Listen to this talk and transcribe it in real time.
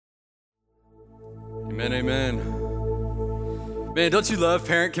Amen, amen. Man, don't you love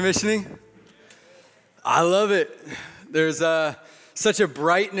parent commissioning? I love it. There's such a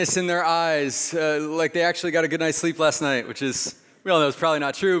brightness in their eyes, like they actually got a good night's sleep last night, which is, we all know it's probably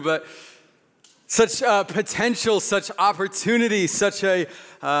not true, but such potential, such opportunity, such a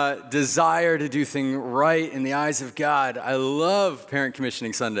desire to do things right in the eyes of God. I love parent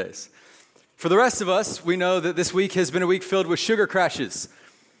commissioning Sundays. For the rest of us, we know that this week has been a week filled with sugar crashes.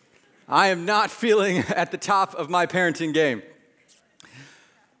 I am not feeling at the top of my parenting game.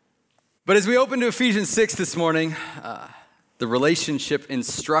 But as we open to Ephesians 6 this morning, the relationship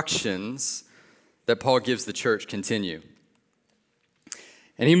instructions that Paul gives the church continue.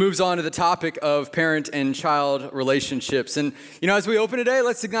 And he moves on to the topic of parent and child relationships. And, as we open today,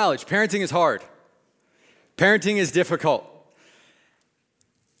 let's acknowledge parenting is hard. Parenting is difficult.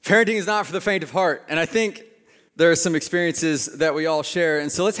 Parenting is not for the faint of heart. And I think there are some experiences that we all share. And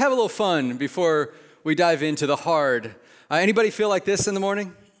so let's have a little fun before we dive into the hard. Anybody feel like this in the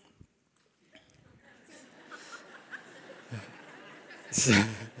morning?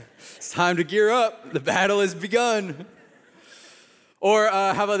 It's time to gear up. The battle has begun. Or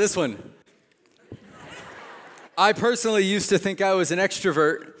how about this one? I personally used to think I was an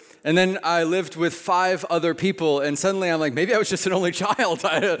extrovert, and then I lived with 5 other people, and suddenly I'm like, maybe I was just an only child.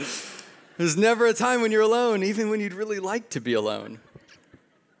 There's never a time when you're alone, even when you'd really like to be alone.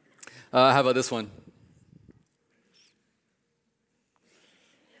 How about this one?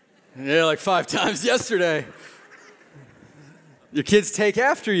 Yeah, like 5 times yesterday. Your kids take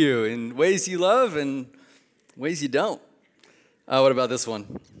after you in ways you love and ways you don't. What about this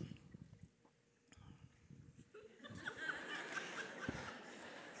one?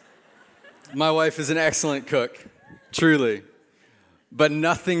 My wife is an excellent cook, truly. But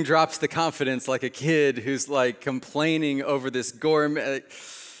nothing drops the confidence like a kid who's like complaining over this gourmet.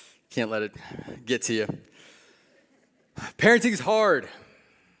 Can't let it get to you. Parenting's hard.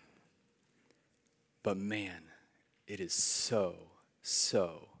 But man, it is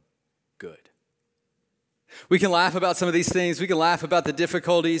so good. We can laugh about some of these things. We can laugh about the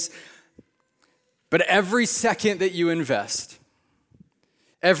difficulties. But every second that you invest,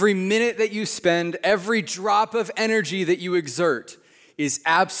 every minute that you spend, every drop of energy that you exert is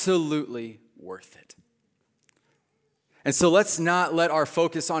absolutely worth it. And so let's not let our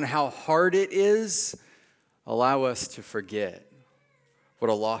focus on how hard it is allow us to forget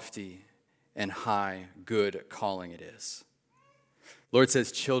what a lofty and high, good calling it is. Lord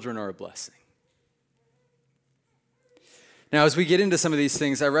says children are a blessing. Now, as we get into some of these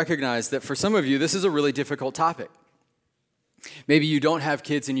things, I recognize that for some of you, this is a really difficult topic. Maybe you don't have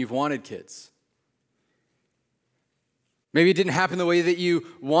kids and you've wanted kids. Maybe it didn't happen the way that you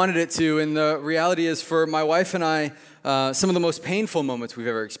wanted it to, and the reality is for my wife and I, some of the most painful moments we've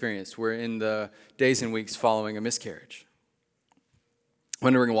ever experienced were in the days and weeks following a miscarriage.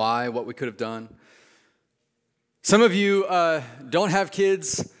 Wondering why, what we could have done. Some of you don't have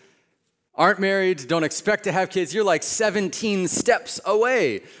kids, aren't married, don't expect to have kids. You're like 17 steps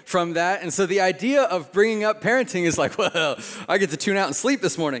away from that. And so the idea of bringing up parenting is like, well, I get to tune out and sleep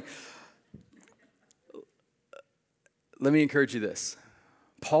this morning. Let me encourage you this.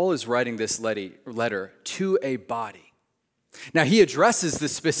 Paul is writing this letter to a body. Now, he addresses the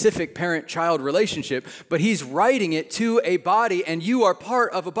specific parent-child relationship, but he's writing it to a body, and you are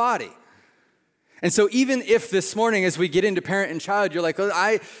part of a body. And so even if this morning, as we get into parent and child, you're like, oh,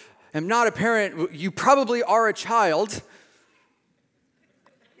 I am not a parent, you probably are a child.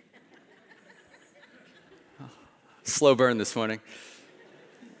 Slow burn this morning.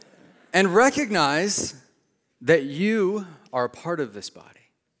 And recognize that you are a part of this body.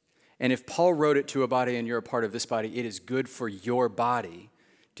 And if Paul wrote it to a body and you're a part of this body, it is good for your body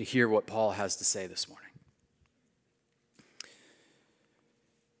to hear what Paul has to say this morning.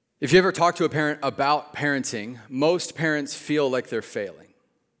 If you ever talk to a parent about parenting, most parents feel like they're failing.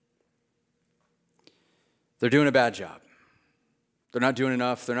 They're doing a bad job. They're not doing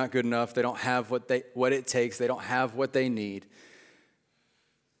enough. They're not good enough. They don't have what it takes. They don't have what they need.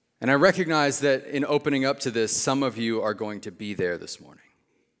 And I recognize that in opening up to this, some of you are going to be there this morning.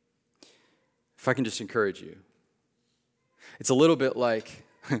 If I can just encourage you. It's a little bit like,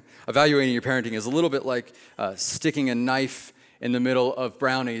 evaluating your parenting is a little bit like sticking a knife in the middle of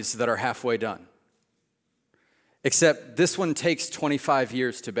brownies that are halfway done. Except this one takes 25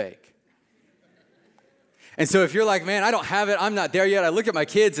 years to bake. And so if you're like, man, I don't have it, I'm not there yet, I look at my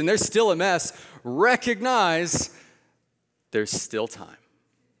kids and they're still a mess, recognize there's still time.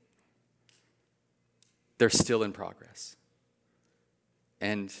 They're still in progress.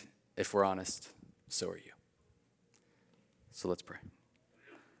 And if we're honest, so are you. So let's pray.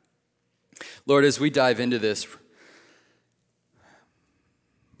 Lord, as we dive into this,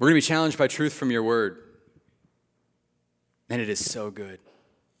 we're going to be challenged by truth from your word. And it is so good.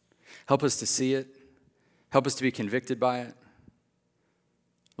 Help us to see it. Help us to be convicted by it.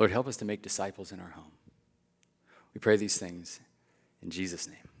 Lord, help us to make disciples in our home. We pray these things in Jesus'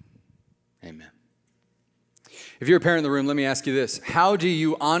 name. Amen. If you're a parent in the room, let me ask you this. How do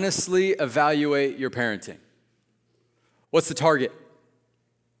you honestly evaluate your parenting? What's the target?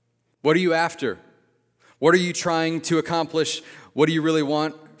 What are you after? What are you trying to accomplish? What do you really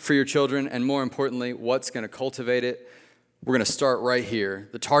want for your children? And more importantly, what's going to cultivate it? We're going to start right here.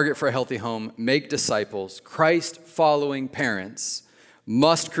 The target for a healthy home: make disciples. Christ-following parents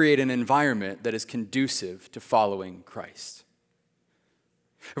must create an environment that is conducive to following Christ.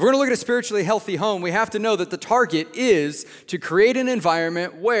 If we're going to look at a spiritually healthy home, we have to know that the target is to create an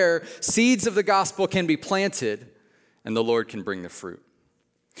environment where seeds of the gospel can be planted and the Lord can bring the fruit.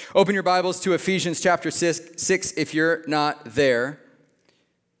 Open your Bibles to Ephesians chapter 6 if you're not there.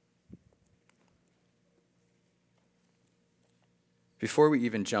 Before we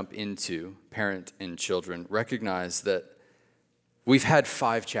even jump into parent and children, recognize that we've had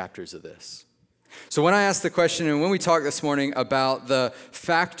 5 chapters of this. So when I asked the question, and when we talked this morning about the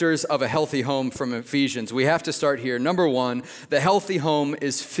factors of a healthy home from Ephesians, we have to start here. Number 1, the healthy home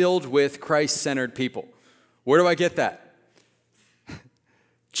is filled with Christ-centered people. Where do I get that?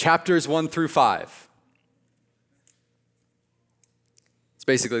 Chapters 1 through 5. It's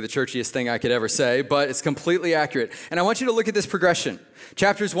basically the churchiest thing I could ever say, but it's completely accurate. And I want you to look at this progression.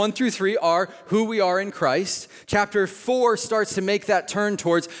 Chapters 1 through 3 are who we are in Christ. Chapter 4 starts to make that turn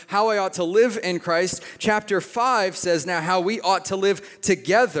towards how I ought to live in Christ. Chapter 5 says now how we ought to live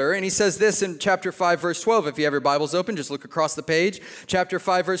together. And he says this in chapter 5, verse 12. If you have your Bibles open, just look across the page. Chapter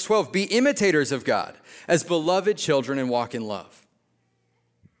 5, verse 12. Be imitators of God as beloved children and walk in love.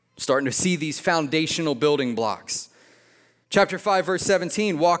 Starting to see these foundational building blocks. Chapter 5, verse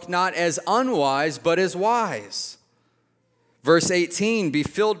 17, walk not as unwise, but as wise. Verse 18, be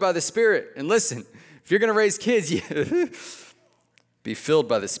filled by the Spirit. And listen, if you're going to raise kids, be filled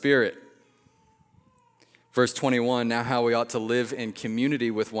by the Spirit. Verse 21, now how we ought to live in community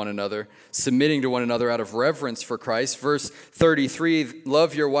with one another, submitting to one another out of reverence for Christ. Verse 33,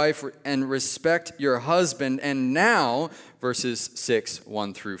 love your wife and respect your husband. And now, verses 6,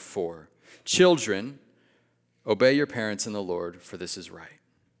 1 through 4. Children, obey your parents in the Lord, for this is right.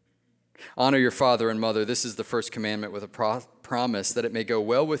 Honor your father and mother. This is the first commandment with a promise that it may go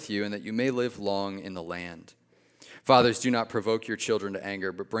well with you and that you may live long in the land. Fathers, do not provoke your children to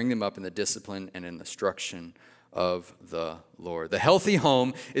anger, but bring them up in the discipline and in the instruction of the Lord. The healthy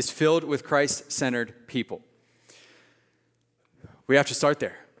home is filled with Christ-centered people. We have to start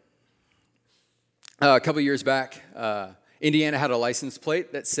there. A couple years back, Indiana had a license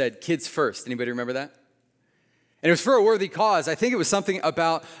plate that said kids first. Anybody remember that? And it was for a worthy cause. I think it was something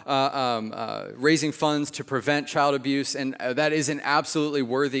about raising funds to prevent child abuse, and that is an absolutely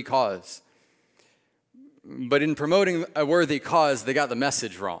worthy cause. But in promoting a worthy cause, they got the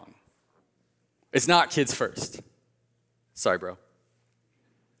message wrong. It's not kids first. Sorry, bro.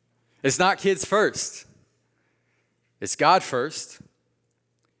 It's not kids first. It's God first,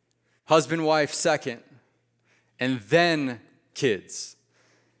 husband, wife second, and then kids.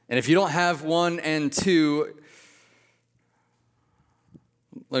 And if you don't have 1 and 2,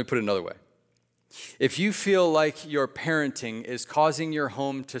 let me put it another way. If you feel like your parenting is causing your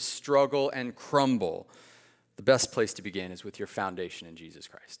home to struggle and crumble, the best place to begin is with your foundation in Jesus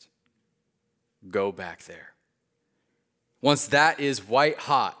Christ. Go back there. Once that is white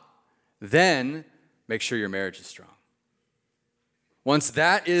hot, then make sure your marriage is strong. Once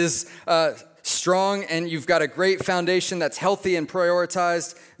that is strong and you've got a great foundation that's healthy and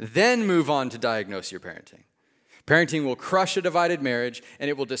prioritized, then move on to diagnose your parenting. Parenting will crush a divided marriage, and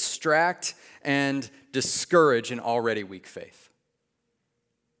it will distract and discourage an already weak faith.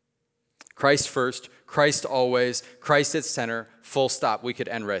 Christ first, Christ always, Christ at center, full stop. We could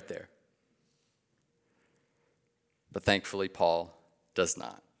end right there. But thankfully, Paul does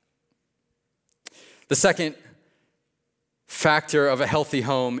not. The second factor of a healthy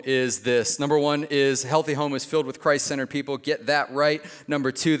home is this. Number 1 is a healthy home is filled with Christ-centered people. Get that right.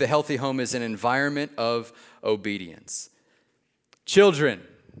 Number 2, the healthy home is an environment of obedience. Children,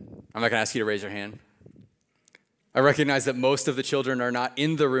 I'm not going to ask you to raise your hand. I recognize that most of the children are not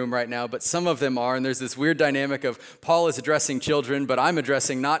in the room right now, but some of them are, and there's this weird dynamic of Paul is addressing children, but I'm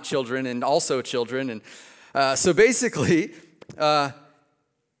addressing not children and also children. And so basically,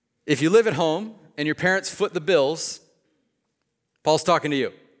 if you live at home and your parents foot the bills, Paul's talking to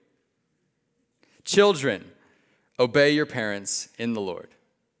you. Children, obey your parents in the Lord.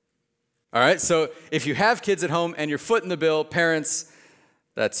 All right, so if you have kids at home and you're footing the bill, parents,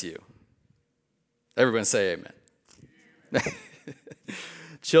 that's you. Everyone say amen.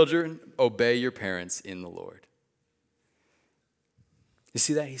 Children, obey your parents in the Lord. You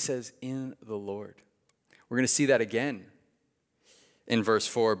see that? He says, in the Lord. We're going to see that again in verse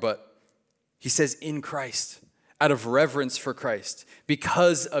 4, but he says, in Christ, out of reverence for Christ,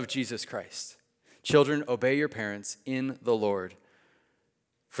 because of Jesus Christ. Children, obey your parents in the Lord,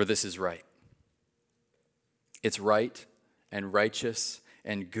 for this is right. It's right and righteous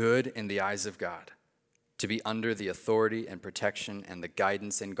and good in the eyes of God to be under the authority and protection and the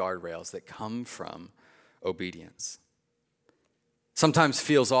guidance and guardrails that come from obedience. Sometimes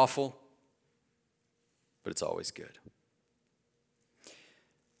feels awful, but it's always good.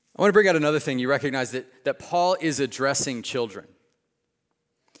 I want to bring out another thing. You recognize that Paul is addressing children.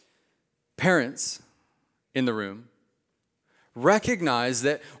 Parents in the room recognize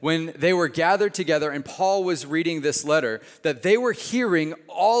that when they were gathered together and Paul was reading this letter, that they were hearing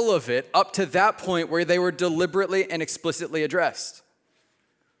all of it up to that point where they were deliberately and explicitly addressed.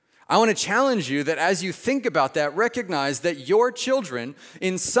 I want to challenge you that as you think about that, recognize that your children,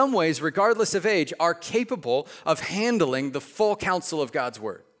 in some ways, regardless of age, are capable of handling the full counsel of God's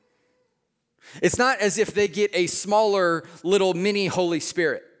word. It's not as if they get a smaller little mini Holy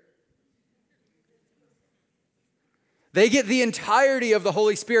Spirit. They get the entirety of the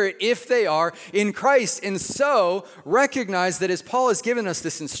Holy Spirit if they are in Christ. And so recognize that as Paul has given us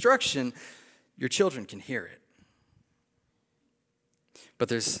this instruction, your children can hear it. But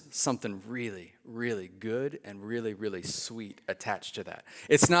there's something really, really good and really, really sweet attached to that.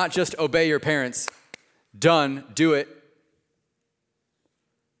 It's not just obey your parents, done, do it.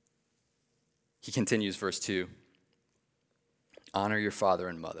 He continues, verse 2, honor your father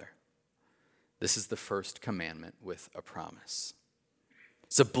and mother. This is the first commandment with a promise.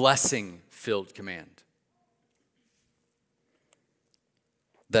 It's a blessing-filled command.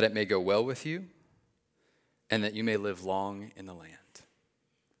 That it may go well with you and that you may live long in the land.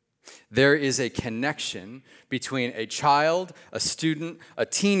 There is a connection between a child, a student, a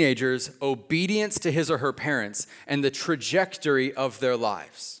teenager's obedience to his or her parents and the trajectory of their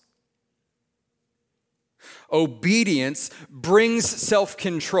lives. Obedience brings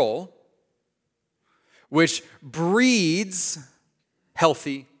self-control, which breeds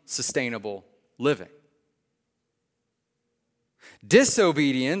healthy, sustainable living.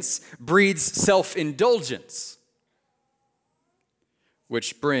 Disobedience breeds self-indulgence,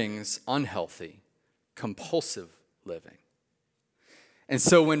 which brings unhealthy, compulsive living. And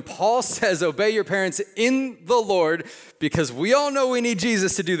so when Paul says, obey your parents in the Lord, because we all know we need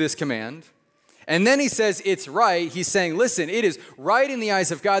Jesus to do this command, and then he says it's right, he's saying, listen, it is right in the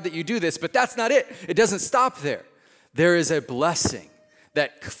eyes of God that you do this, but that's not it. It doesn't stop there. There is a blessing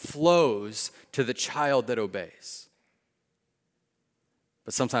that flows to the child that obeys.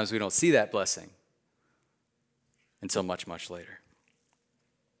 But sometimes we don't see that blessing until much, much later.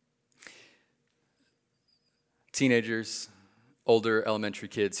 Teenagers, older elementary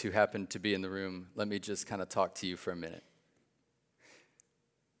kids who happen to be in the room, let me just kind of talk to you for a minute.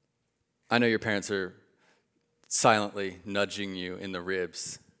 I know your parents are silently nudging you in the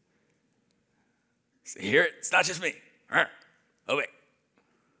ribs. You hear it? It's not just me. Obey.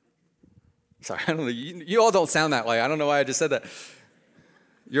 Sorry, I don't know. You all don't sound that way. I don't know why I just said that.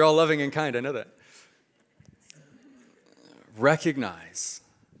 You're all loving and kind. I know that. Recognize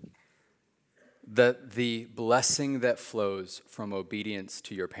that the blessing that flows from obedience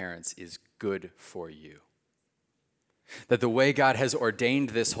to your parents is good for you. That the way God has ordained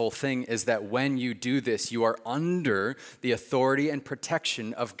this whole thing is that when you do this, you are under the authority and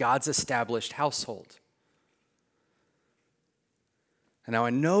protection of God's established household. And now I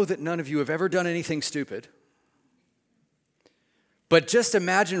know that none of you have ever done anything stupid, but just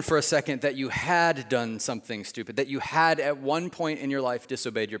imagine for a second that you had done something stupid, that you had at one point in your life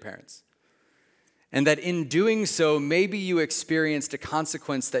disobeyed your parents. And that in doing so, maybe you experienced a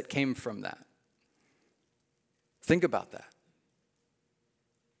consequence that came from that. Think about that.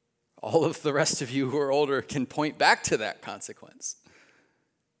 All of the rest of you who are older can point back to that consequence.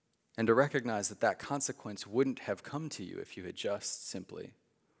 And to recognize that that consequence wouldn't have come to you if you had just simply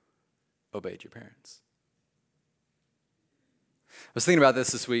obeyed your parents. I was thinking about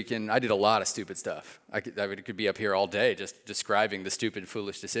this week, and I did a lot of stupid stuff. I could be up here all day just describing the stupid,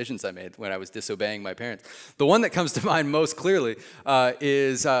 foolish decisions I made when I was disobeying my parents. The one that comes to mind most clearly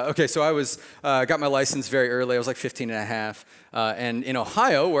is, so I was got my license very early. I was like 15 and a half. And in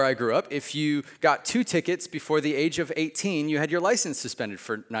Ohio, where I grew up, if you got 2 tickets before the age of 18, you had your license suspended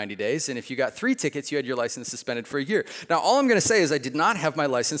for 90 days. And if you got 3 tickets, you had your license suspended for a year. Now, all I'm going to say is I did not have my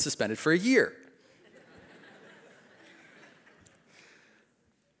license suspended for a year.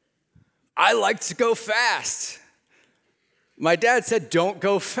 I like to go fast. My dad said, don't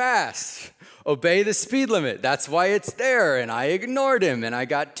go fast. Obey the speed limit. That's why it's there. And I ignored him, and I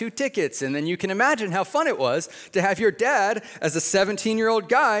got 2 tickets. And then you can imagine how fun it was to have your dad, as a 17-year-old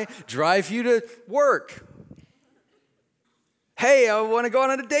guy, drive you to work. Hey, I want to go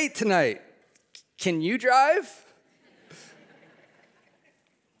on a date tonight. Can you drive?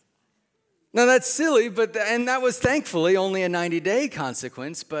 Now, that's silly, and that was thankfully only a 90-day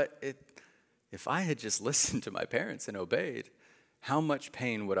consequence, but if I had just listened to my parents and obeyed, how much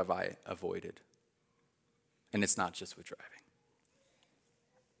pain would have I avoided? And it's not just with driving.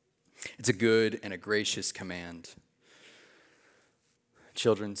 It's a good and a gracious command.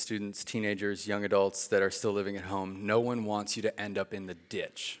 Children, students, teenagers, young adults that are still living at home, no one wants you to end up in the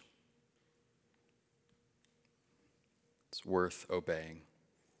ditch. It's worth obeying.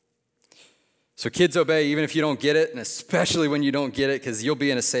 So kids, obey even if you don't get it, and especially when you don't get it, because you'll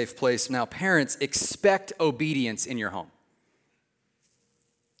be in a safe place. Now, parents, expect obedience in your home.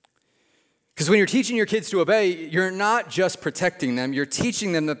 Because when you're teaching your kids to obey, you're not just protecting them, you're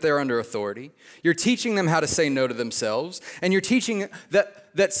teaching them that they're under authority. You're teaching them how to say no to themselves, and you're teaching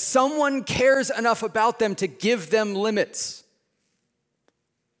that someone cares enough about them to give them limits.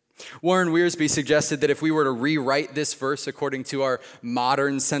 Warren Wiersbe suggested that if we were to rewrite this verse according to our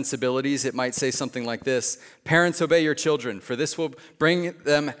modern sensibilities, it might say something like this: parents, obey your children, for this will bring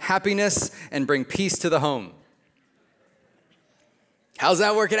them happiness and bring peace to the home. How's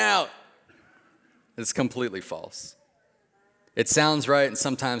that working out? It's completely false. It sounds right, and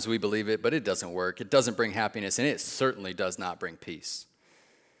sometimes we believe it, but it doesn't work. It doesn't bring happiness, and it certainly does not bring peace.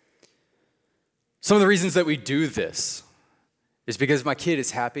 Some of the reasons that we do this is because if my kid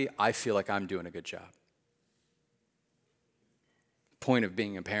is happy, I feel like I'm doing a good job. The point of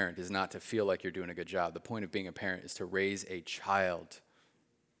being a parent is not to feel like you're doing a good job. The point of being a parent is to raise a child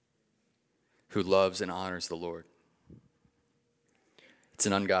who loves and honors the Lord. It's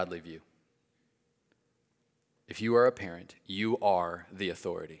an ungodly view. If you are a parent, you are the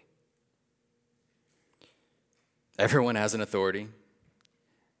authority. Everyone has an authority.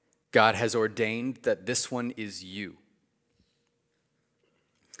 God has ordained that this one is you.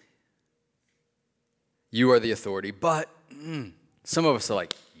 You are the authority, but some of us are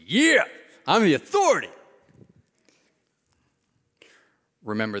like, yeah, I'm the authority.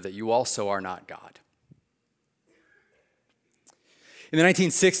 Remember that you also are not God. In the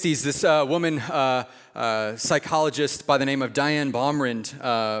 1960s, this woman, psychologist by the name of Diane Baumrind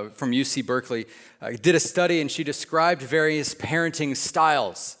from UC Berkeley, did a study, and she described various parenting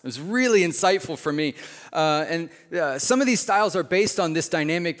styles. It was really insightful for me. And some of these styles are based on this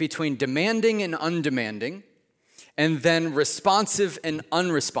dynamic between demanding and undemanding, and then responsive and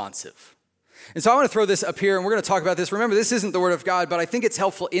unresponsive. And so I want to throw this up here, and we're going to talk about this. Remember, this isn't the Word of God, but I think it's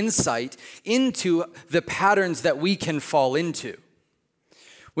helpful insight into the patterns that we can fall into.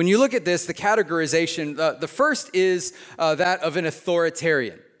 When you look at this, the categorization, the first is that of an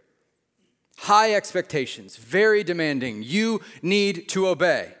authoritarian. High expectations, very demanding. You need to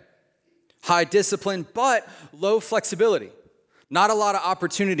obey. High discipline, but low flexibility. Not a lot of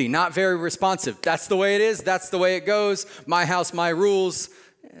opportunity, not very responsive. That's the way it is, that's the way it goes. My house, my rules.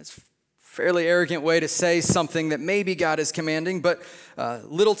 It's a fairly arrogant way to say something that maybe God is commanding, but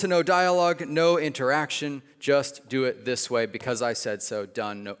little to no dialogue, no interaction. Just do it this way because I said so,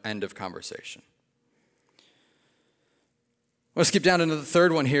 done, no, end of conversation. We'll skip down into the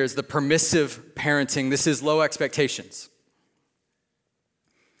third one here is the permissive parenting. This is low expectations.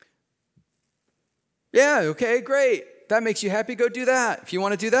 Yeah, okay, great. That makes you happy, go do that. If you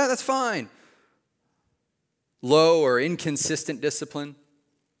want to do that, that's fine. Low or inconsistent discipline.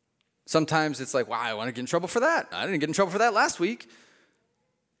 Sometimes it's like, wow, I want to get in trouble for that. I didn't get in trouble for that last week.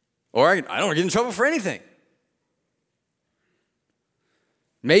 Or I don't get in trouble for anything.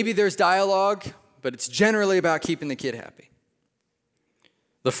 Maybe there's dialogue, but it's generally about keeping the kid happy.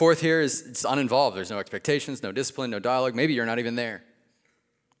 The fourth here is it's uninvolved. There's no expectations, no discipline, no dialogue. Maybe you're not even there.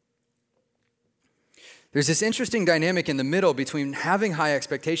 There's this interesting dynamic in the middle between having high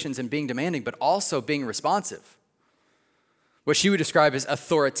expectations and being demanding, but also being responsive. What she would describe as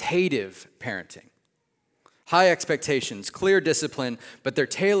authoritative parenting. high expectations, clear discipline, but they're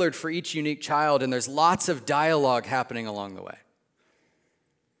tailored for each unique child, and there's lots of dialogue happening along the way.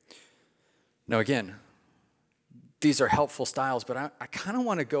 Now, again, these are helpful styles, but I kind of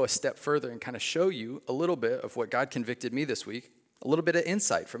want to go a step further and kind of show you a little bit of what God convicted me this week, a little bit of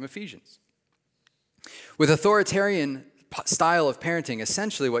insight from Ephesians. With authoritarian style of parenting,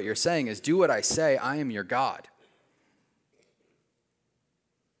 essentially what you're saying is, do what I say, I am your God.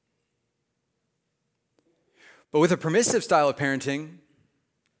 But with a permissive style of parenting,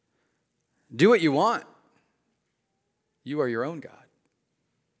 do what you want. You are your own God.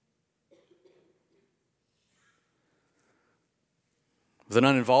 With an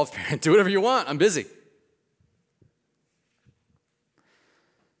uninvolved parent, do whatever you want. I'm busy.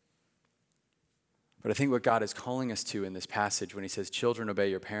 But I think what God is calling us to in this passage when he says, children, obey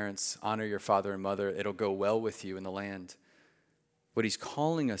your parents, honor your father and mother, it'll go well with you in the land. What he's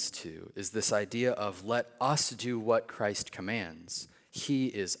calling us to is this idea of let us do what Christ commands. He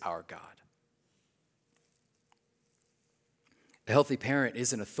is our God. A healthy parent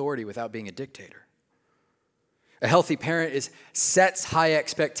is an authority without being a dictator. A healthy parent sets high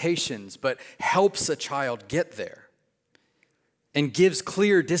expectations, but helps a child get there and gives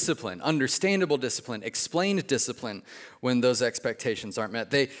clear discipline, understandable discipline, explained discipline when those expectations aren't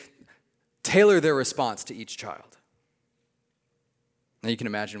met. They tailor their response to each child. Now you can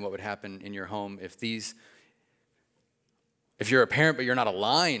imagine what would happen in your home if you're a parent but you're not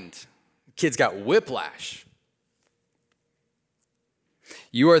aligned, kids got whiplash.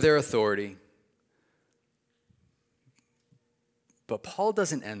 You are their authority. But Paul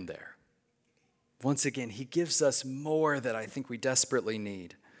doesn't end there. Once again, he gives us more that I think we desperately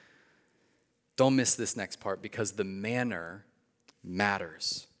need. Don't miss this next part because the manner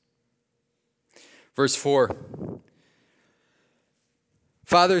matters. Verse 4.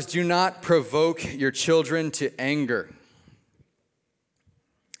 Fathers, do not provoke your children to anger.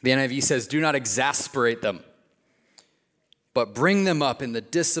 The NIV says, do not exasperate them, but bring them up in the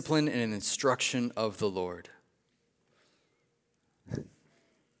discipline and instruction of the Lord.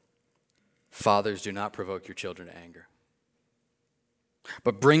 Fathers, do not provoke your children to anger,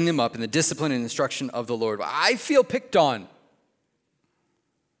 but bring them up in the discipline and instruction of the Lord. I feel picked on,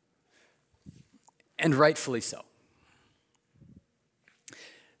 and rightfully so.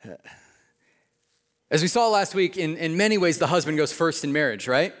 As we saw last week, in many ways, the husband goes first in marriage,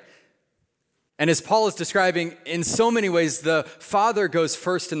 right? And as Paul is describing, in so many ways, the father goes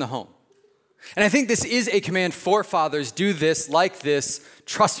first in the home. And I think this is a command for fathers, do this, like this,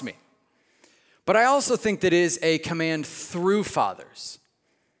 trust me. But I also think that it is a command through fathers.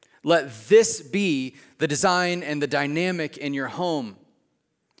 Let this be the design and the dynamic in your home.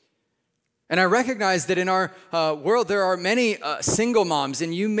 And I recognize that in our world, there are many single moms,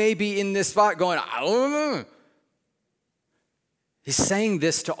 and you may be in this spot going, I don't know. He's saying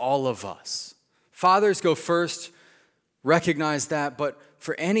this to all of us. Fathers go first, recognize that, but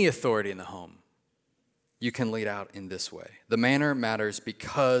for any authority in the home, you can lead out in this way. The manner matters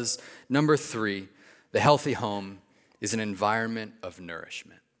because, number 3, the healthy home is an environment of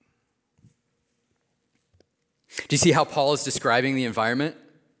nourishment. Do you see how Paul is describing the environment?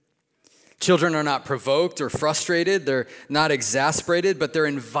 Children are not provoked or frustrated. They're not exasperated, but they're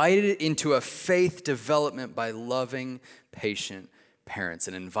invited into a faith development by loving, patient parents,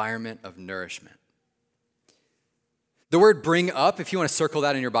 an environment of nourishment. The word bring up, if you want to circle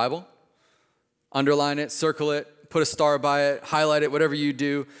that in your Bible, underline it, circle it, put a star by it, highlight it, whatever you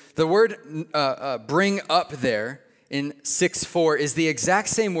do. The word bring up there in 6:4 is the exact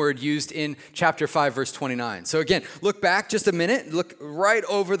same word used in chapter 5, verse 29. So again, look back just a minute, look right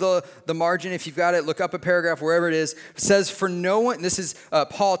over the margin if you've got it, look up a paragraph, wherever it is. It says, for no one, this is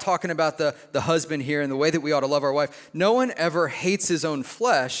Paul talking about the husband here and the way that we ought to love our wife. No one ever hates his own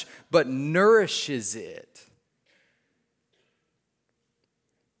flesh, but nourishes it.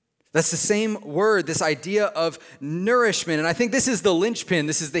 That's the same word, this idea of nourishment. And I think this is the linchpin,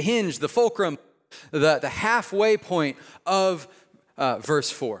 this is the hinge, the fulcrum, the halfway point of verse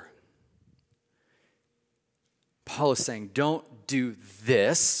 4. Paul is saying, don't do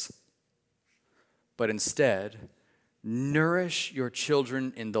this, but instead, nourish your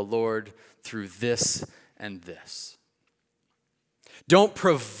children in the Lord through this and this. Don't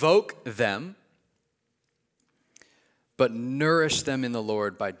provoke them, but nourish them in the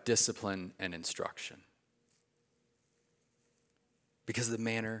Lord by discipline and instruction. Because the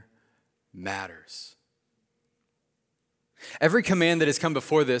manner matters. Every command that has come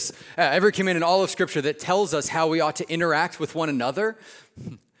before this, every command in all of Scripture that tells us how we ought to interact with one another,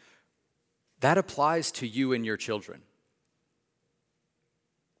 that applies to you and your children.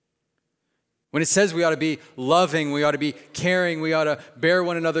 When it says we ought to be loving, we ought to be caring, we ought to bear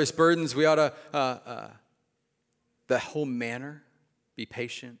one another's burdens, we ought to, the whole manner, be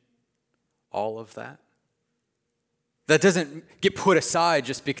patient, all of that. That doesn't get put aside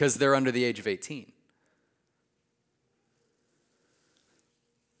just because they're under the age of 18.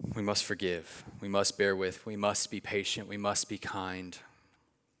 We must forgive, we must bear with, we must be patient, we must be kind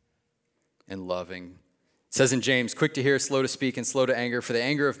and loving. It says in James, quick to hear, slow to speak, and slow to anger, for the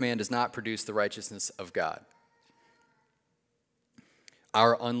anger of man does not produce the righteousness of God.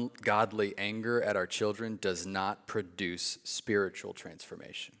 Our ungodly anger at our children does not produce spiritual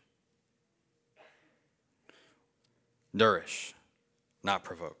transformation. Nourish, not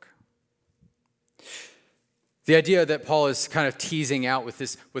provoke. The idea that Paul is kind of teasing out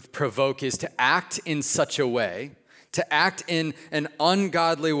with provoke is to act in such a way, to act in an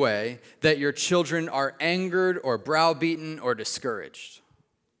ungodly way that your children are angered or browbeaten or discouraged.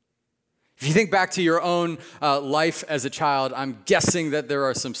 If you think back to your own life as a child, I'm guessing that there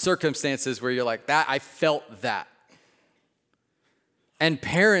are some circumstances where you're like, that, I felt that. And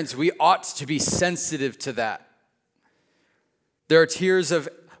parents, we ought to be sensitive to that. There are tears of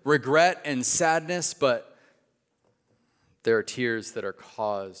regret and sadness, but there are tears that are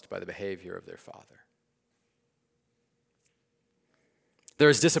caused by the behavior of their father.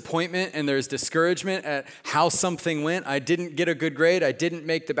 There's disappointment and there's discouragement at how something went. I didn't get a good grade. I didn't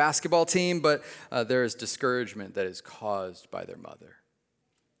make the basketball team, but there is discouragement that is caused by their mother.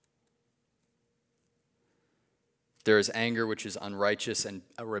 There is anger which is unrighteous and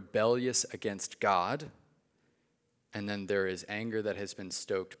rebellious against God. And then there is anger that has been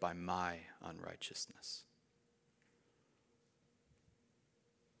stoked by my unrighteousness.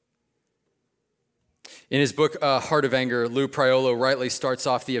 In his book, Heart of Anger, Lou Priolo rightly starts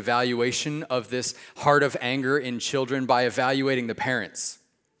off the evaluation of this heart of anger in children by evaluating the parents.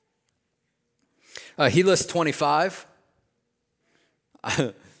 He lists 25.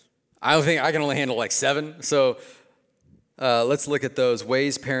 I don't think I can only handle like 7. So let's look at those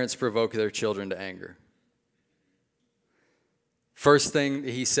ways parents provoke their children to anger. First thing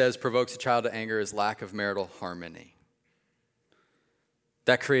he says provokes a child to anger is lack of marital harmony.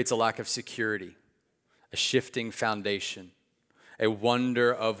 That creates a lack of security, a shifting foundation, a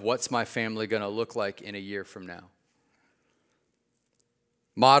wonder of what's my family going to look like in a year from now.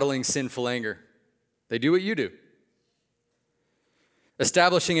 Modeling sinful anger. They do what you do.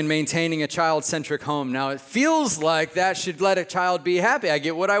 Establishing and maintaining a child-centric home. Now, it feels like that should let a child be happy. I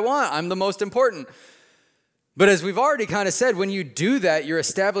get what I want. I'm the most important. But as we've already kind of said, when you do that, you're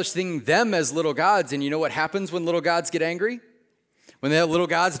establishing them as little gods. And you know what happens when little gods get angry? When the little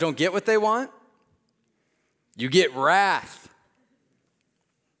gods don't get what they want? You get wrath.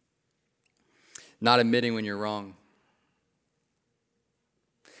 Not admitting when you're wrong.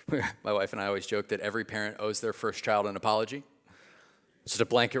 My wife and I always joke that every parent owes their first child an apology. It's just a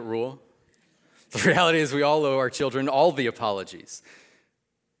blanket rule. The reality is we all owe our children all the apologies.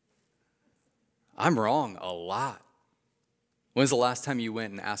 I'm wrong a lot. When's the last time you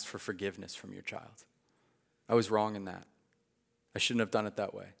went and asked for forgiveness from your child? I was wrong in that. I shouldn't have done it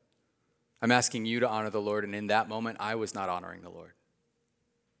that way. I'm asking you to honor the Lord, and in that moment, I was not honoring the Lord.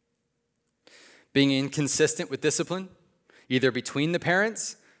 Being inconsistent with discipline, either between the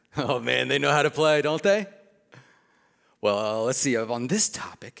parents. Oh man, they know how to play, don't they? Well, let's see, on this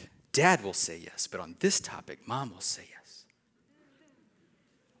topic, Dad will say yes, but on this topic, Mom will say yes.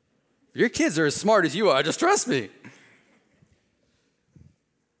 Your kids are as smart as you are, just trust me.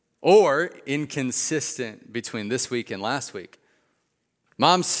 Or inconsistent between this week and last week.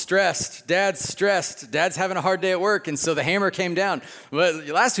 Mom's stressed, Dad's having a hard day at work, and so the hammer came down. But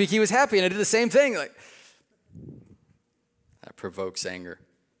last week he was happy and I did the same thing. That provokes anger.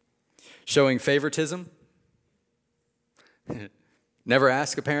 Showing favoritism. Never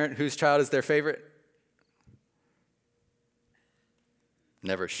ask a parent whose child is their favorite.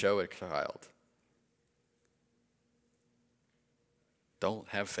 Never show a child. Don't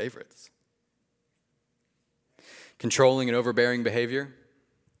have favorites. Controlling and overbearing behavior.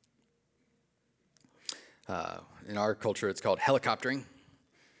 In our culture, it's called helicoptering.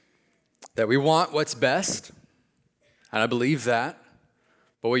 That we want what's best, and I believe that.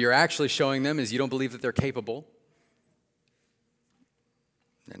 But what you're actually showing them is you don't believe that they're capable.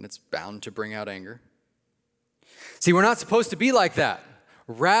 And it's bound to bring out anger. See, we're not supposed to be like that.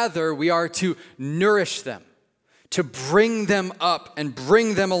 Rather, we are to nourish them, to bring them up and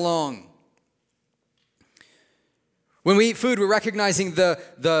bring them along. When we eat food, we're recognizing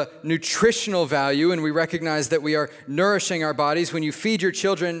the nutritional value, and we recognize that we are nourishing our bodies. When you feed your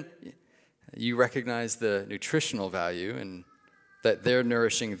children, you recognize the nutritional value, and that they're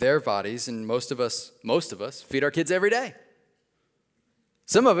nourishing their bodies, and most of us feed our kids every day.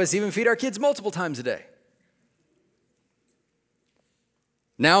 Some of us even feed our kids multiple times a day.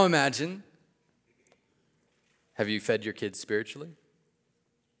 Now imagine, have you fed your kids spiritually?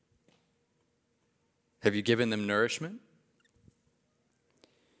 Have you given them nourishment?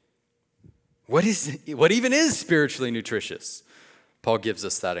 What even is spiritually nutritious? Paul gives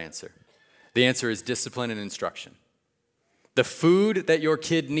us that answer. The answer is discipline and instruction. The food that your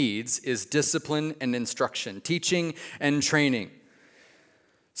kid needs is discipline and instruction, teaching and training.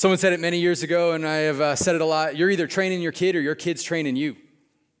 Someone said it many years ago, and I have said it a lot. You're either training your kid or your kid's training you.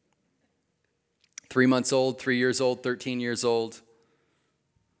 3 months old, 3 years old, 13 years old.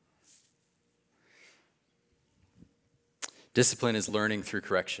 Discipline is learning through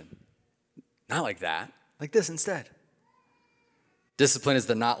correction. Not like that, like this instead. Discipline is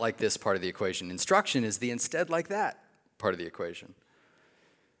the not like this part of the equation. Instruction is the instead like that part of the equation.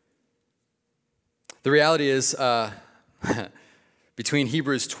 The reality is, between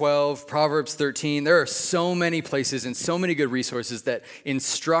Hebrews 12, Proverbs 13, there are so many places and so many good resources that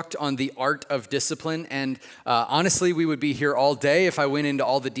instruct on the art of discipline. And honestly, we would be here all day if I went into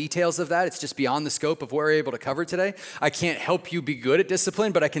all the details of that. It's just beyond the scope of what we're able to cover today. I can't help you be good at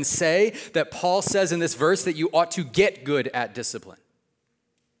discipline, but I can say that Paul says in this verse that you ought to get good at discipline.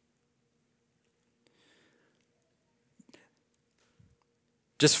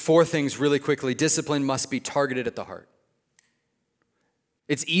 Just 4 things really quickly. Discipline must be targeted at the heart.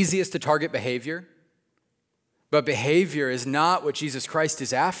 It's easiest to target behavior, but behavior is not what Jesus Christ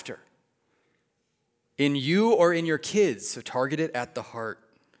is after in you or in your kids. So target it at the heart,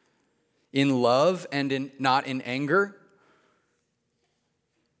 in love and not in anger,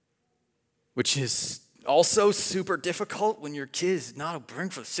 which is also super difficult when your kid is not a bring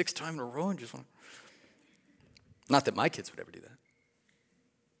for the 6th time in a row and just want. Not that my kids would ever do that.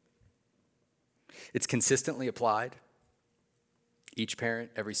 It's consistently applied. Each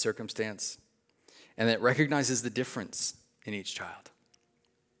parent, every circumstance, and that recognizes the difference in each child.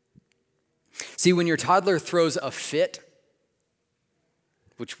 See, when your toddler throws a fit,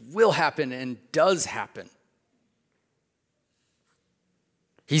 which will happen and does happen,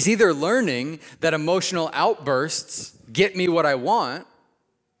 he's either learning that emotional outbursts get me what I want,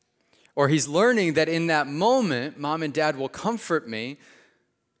 or he's learning that in that moment, mom and dad will comfort me.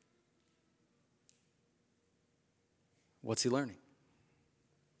 What's he learning?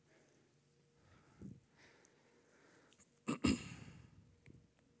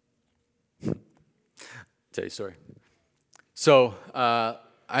 Tell you a story. So I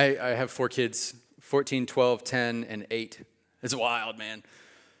have 4 kids, 14, 12, 10, and 8. It's wild, man.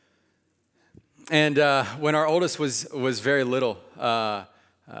 And when our oldest was very little, there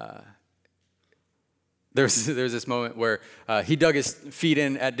was this moment where he dug his feet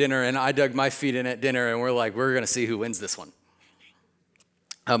in at dinner and I dug my feet in at dinner, and we're going to see who wins this one.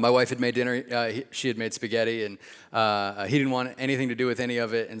 My wife had made dinner. She had made spaghetti, and he didn't want anything to do with any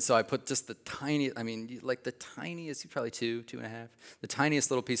of it. And so I put just the tiniest, probably 2.5, the tiniest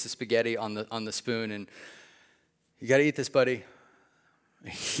little piece of spaghetti on the spoon. And you got to eat this, buddy.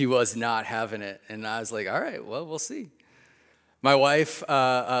 He was not having it. And I was like, all right, well, we'll see. My wife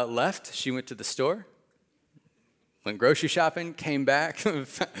left. She went to the store, went grocery shopping, came back.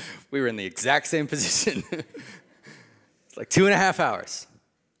 We were in the exact same position. It's like 2.5 hours.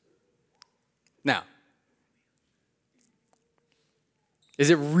 Now,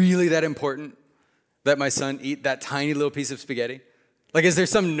 is it really that important that my son eat that tiny little piece of spaghetti? Like, is there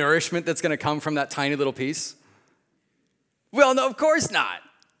some nourishment that's going to come from that tiny little piece? Well, no, of course not.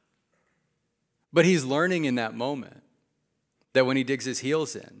 But he's learning in that moment that when he digs his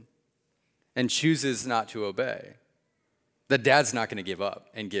heels in and chooses not to obey, that dad's not going to give up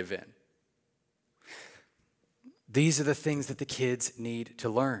and give in. These are the things that the kids need to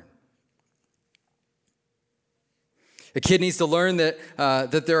learn. A kid needs to learn that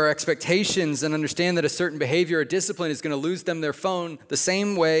there are expectations and understand that a certain behavior or discipline is going to lose them their phone the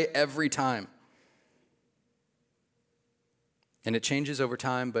same way every time. And it changes over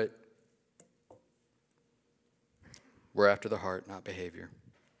time, but we're after the heart, not behavior.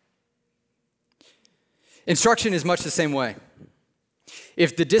 Instruction is much the same way.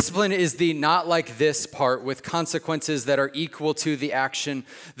 If the discipline is the not like this part with consequences that are equal to the action,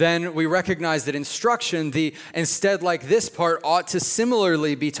 then we recognize that instruction, the instead like this part, ought to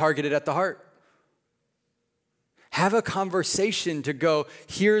similarly be targeted at the heart. Have a conversation to go,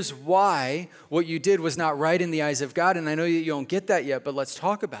 here's why what you did was not right in the eyes of God, and I know you don't get that yet, but let's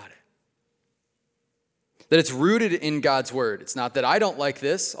talk about it. that it's rooted in God's word. It's not that I don't like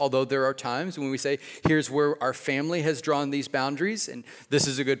this, although there are times when we say, here's where our family has drawn these boundaries, and this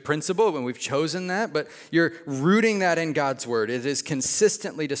is a good principle when we've chosen that, but you're rooting that in God's word. It is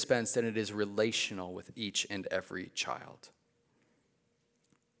consistently dispensed, and it is relational with each and every child.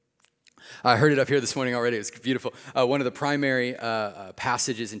 I heard it up here this morning already. It was beautiful. One of the primary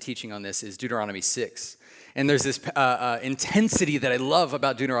passages in teaching on this is Deuteronomy 6. And there's this intensity that I love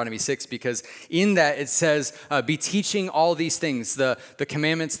about Deuteronomy 6, because in that it says, be teaching all these things, the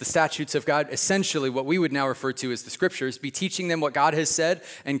commandments, the statutes of God, essentially what we would now refer to as the scriptures, be teaching them what God has said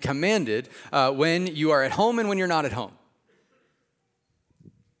and commanded when you are at home and when you're not at home.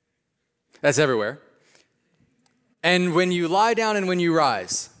 That's everywhere. And when you lie down and when you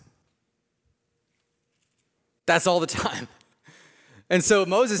rise. That's all the time. And so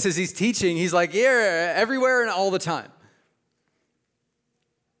Moses, as he's teaching, he's like, yeah, everywhere and all the time.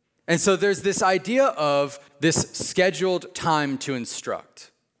 And so there's this idea of this scheduled time to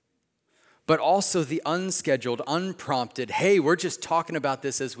instruct, but also the unscheduled, unprompted, hey, we're just talking about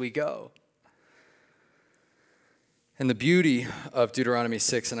this as we go. And the beauty of Deuteronomy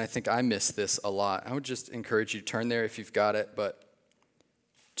 6, and I think I miss this a lot. I would just encourage you to turn there if you've got it, but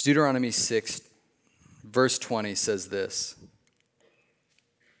Deuteronomy 6, verse 20 says this.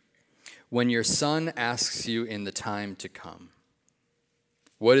 When your son asks you in the time to come,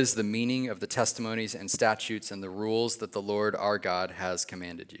 what is the meaning of the testimonies and statutes and the rules that the Lord our God has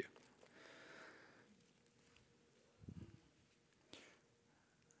commanded you?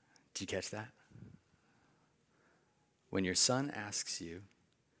 Did you catch that? When your son asks you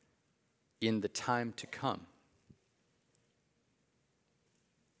in the time to come.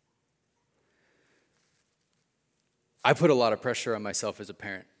 I put a lot of pressure on myself as a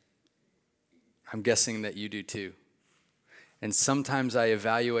parent. I'm guessing that you do too. And sometimes I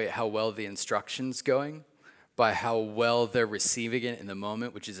evaluate how well the instruction's going by how well they're receiving it in the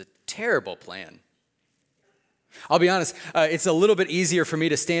moment, which is a terrible plan. I'll be honest, it's a little bit easier for me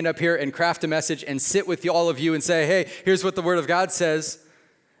to stand up here and craft a message and sit with all of you and say, hey, here's what the Word of God says,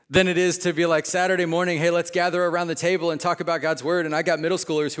 than it is to be like Saturday morning, hey, let's gather around the table and talk about God's Word. And I got middle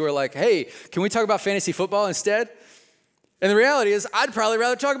schoolers who are like, hey, can we talk about fantasy football instead? And the reality is, I'd probably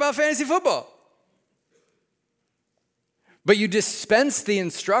rather talk about fantasy football. But you dispense the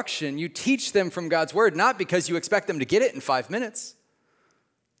instruction, you teach them from God's word, not because you expect them to get it in 5 minutes.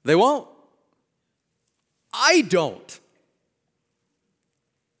 They won't. I don't.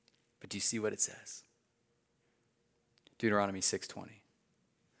 But do you see what it says? Deuteronomy 6:20.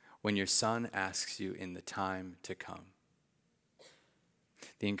 When your son asks you in the time to come.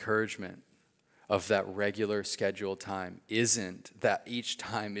 The encouragement of that regular scheduled time isn't that each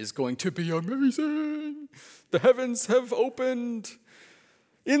time is going to be amazing. The heavens have opened,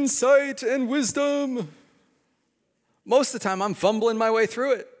 insight and wisdom. Most of the time I'm fumbling my way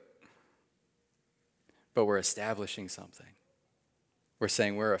through it. But we're establishing something. We're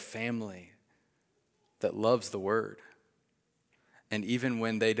saying we're a family that loves the word. And even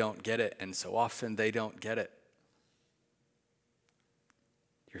when they don't get it, and so often they don't get it,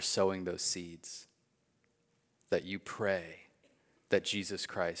 you're sowing those seeds that you pray that Jesus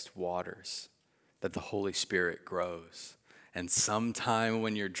Christ waters, that the Holy Spirit grows. And sometime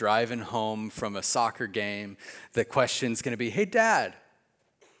when you're driving home from a soccer game, the question's going to be, hey, Dad,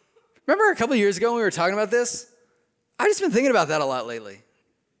 remember a couple of years ago when we were talking about this? I've just been thinking about that a lot lately.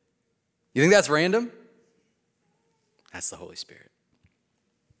 You think that's random? That's the Holy Spirit.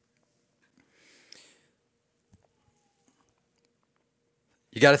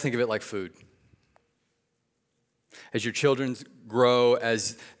 You got to think of it like food. As your children grow,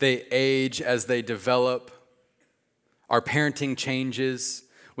 as they age, as they develop, our parenting changes.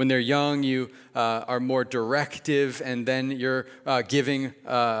 When they're young, you are more directive, and then you're giving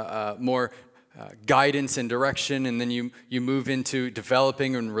more guidance and direction, and then you move into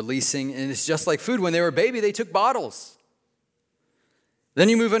developing and releasing. And it's just like food. When they were a baby, they took bottles. Then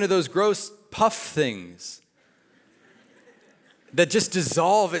you move into those gross puff things that just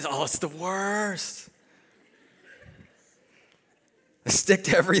dissolve. It's the worst. I stick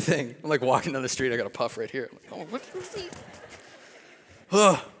to everything. I'm like walking down the street, I got a puff right here. I'm like, what's he?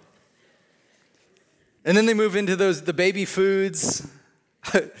 Oh. And then they move into the baby foods.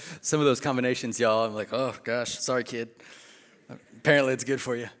 Some of those combinations, y'all, I'm like, oh gosh, sorry kid. Apparently it's good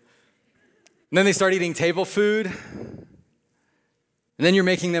for you. And then they start eating table food. And then you're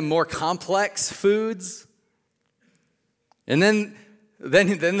making them more complex foods. And then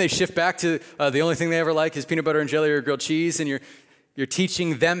they shift back to the only thing they ever like is peanut butter and jelly or grilled cheese, and you're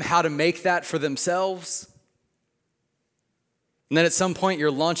teaching them how to make that for themselves. And then at some point,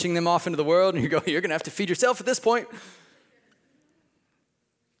 you're launching them off into the world, and you're going to have to feed yourself at this point.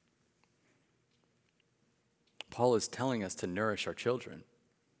 Paul is telling us to nourish our children.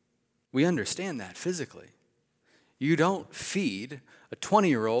 We understand that physically. You don't feed a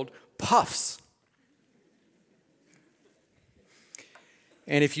 20-year-old puffs.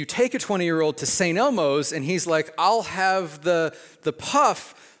 And if you take a 20-year-old to St. Elmo's and he's like, I'll have the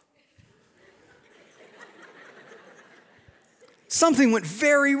puff, something went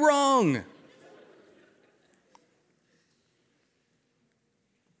very wrong.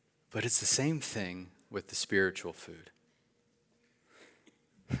 But it's the same thing with the spiritual food.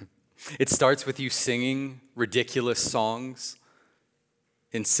 It starts with you singing ridiculous songs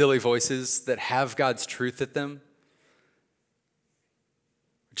in silly voices that have God's truth at them.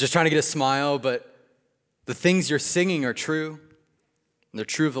 Just trying to get a smile, but the things you're singing are true, and they're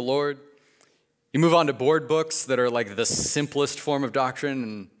true of the Lord. You move on to board books that are like the simplest form of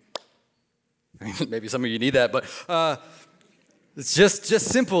doctrine, and maybe some of you need that, but it's just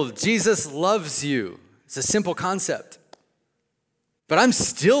simple. Jesus loves you. It's a simple concept. But I'm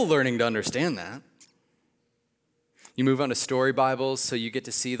still learning to understand that. You move on to story Bibles, so you get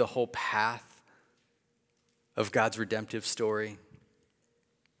to see the whole path of God's redemptive story.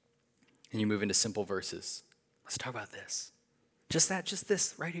 And you move into simple verses. Let's talk about this. Just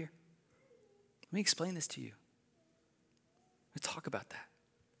this right here. Let me explain this to you. Let's talk about that.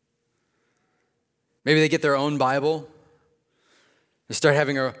 Maybe they get their own Bible. They start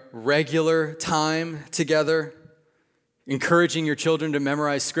having a regular time together, encouraging your children to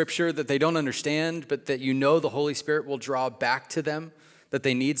memorize scripture that they don't understand, but that you know the Holy Spirit will draw back to them that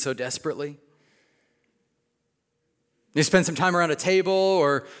they need so desperately. You spend some time around a table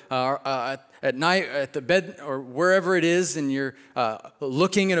or at night at the bed or wherever it is, and you're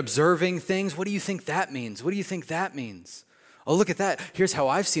looking and observing things. What do you think that means? What do you think that means? Oh, look at that. Here's how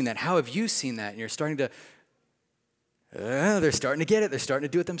I've seen that. How have you seen that? And you're starting to, they're starting to get it. They're starting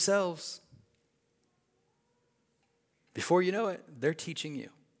to do it themselves. Before you know it, they're teaching you.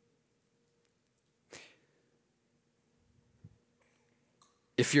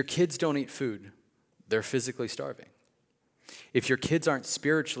 If your kids don't eat food, they're physically starving. If your kids aren't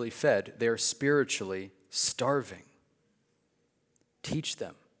spiritually fed, they're spiritually starving. Teach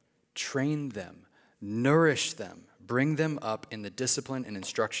them, train them, nourish them, bring them up in the discipline and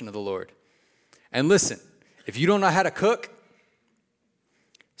instruction of the Lord. And listen, if you don't know how to cook,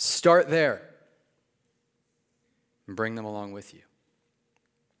 start there and bring them along with you.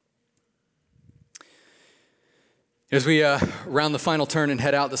 As we round the final turn and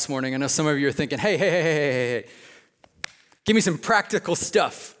head out this morning, I know some of you are thinking, hey. Give me some practical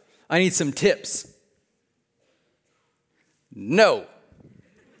stuff. I need some tips. No.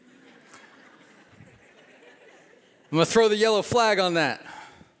 I'm going to throw the yellow flag on that.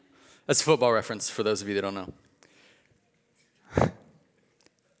 That's a football reference for those of you that don't know.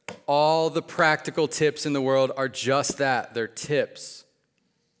 All the practical tips in the world are just that. They're tips.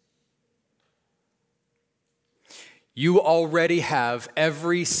 You already have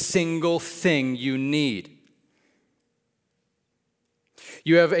every single thing you need.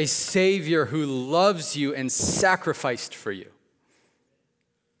 You have a Savior who loves you and sacrificed for you.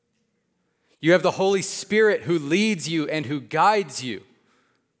 You have the Holy Spirit who leads you and who guides you.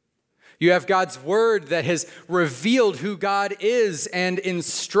 You have God's Word that has revealed who God is and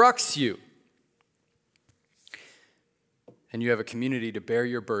instructs you. And you have a community to bear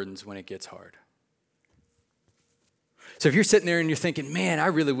your burdens when it gets hard. So if you're sitting there and you're thinking, man, I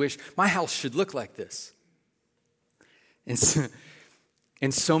really wish my house should look like this.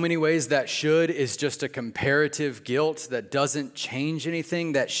 In so many ways, that should is just a comparative guilt that doesn't change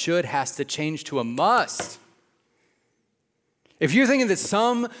anything. That should has to change to a must. If you're thinking that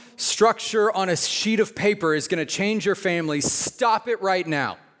some structure on a sheet of paper is going to change your family, stop it right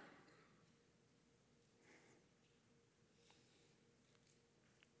now.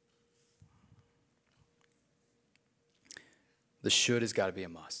 The should has got to be a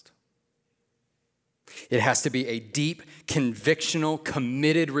must. It has to be a deep, convictional,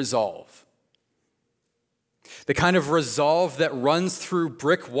 committed resolve. The kind of resolve that runs through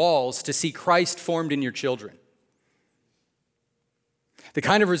brick walls to see Christ formed in your children. The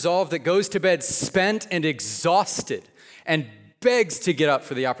kind of resolve that goes to bed spent and exhausted and begs to get up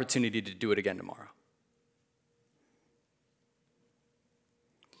for the opportunity to do it again tomorrow.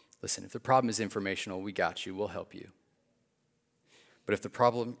 Listen, if the problem is informational, we got you. We'll help you. But if the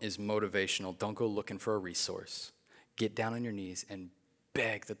problem is motivational, don't go looking for a resource. Get down on your knees and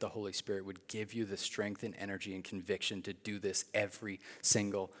beg that the Holy Spirit would give you the strength and energy and conviction to do this every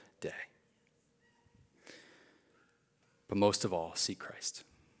single day. But most of all, seek Christ.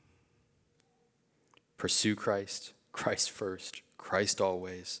 Pursue Christ, Christ first, Christ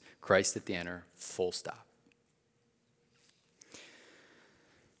always, Christ at the enter, full stop.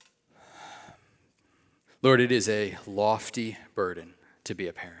 Lord, it is a lofty burden to be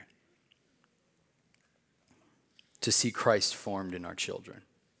a parent, to see Christ formed in our children,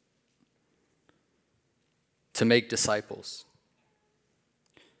 to make disciples.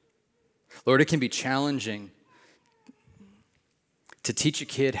 Lord, it can be challenging to teach a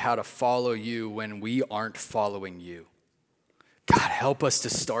kid how to follow you when we aren't following you. God, help us to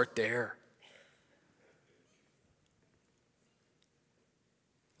start there.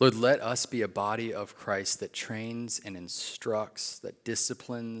 Lord, let us be a body of Christ that trains and instructs, that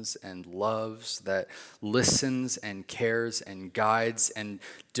disciplines and loves, that listens and cares and guides and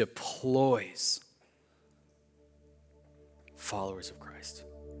deploys followers of Christ.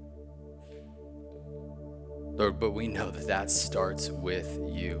 Lord, but we know that that starts with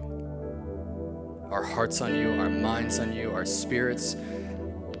you. Our hearts on you, our minds on you, our spirits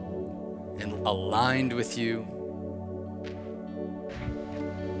and aligned with you.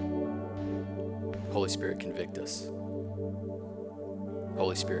 Holy Spirit, convict us.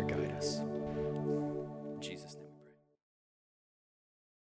 Holy Spirit, guide us.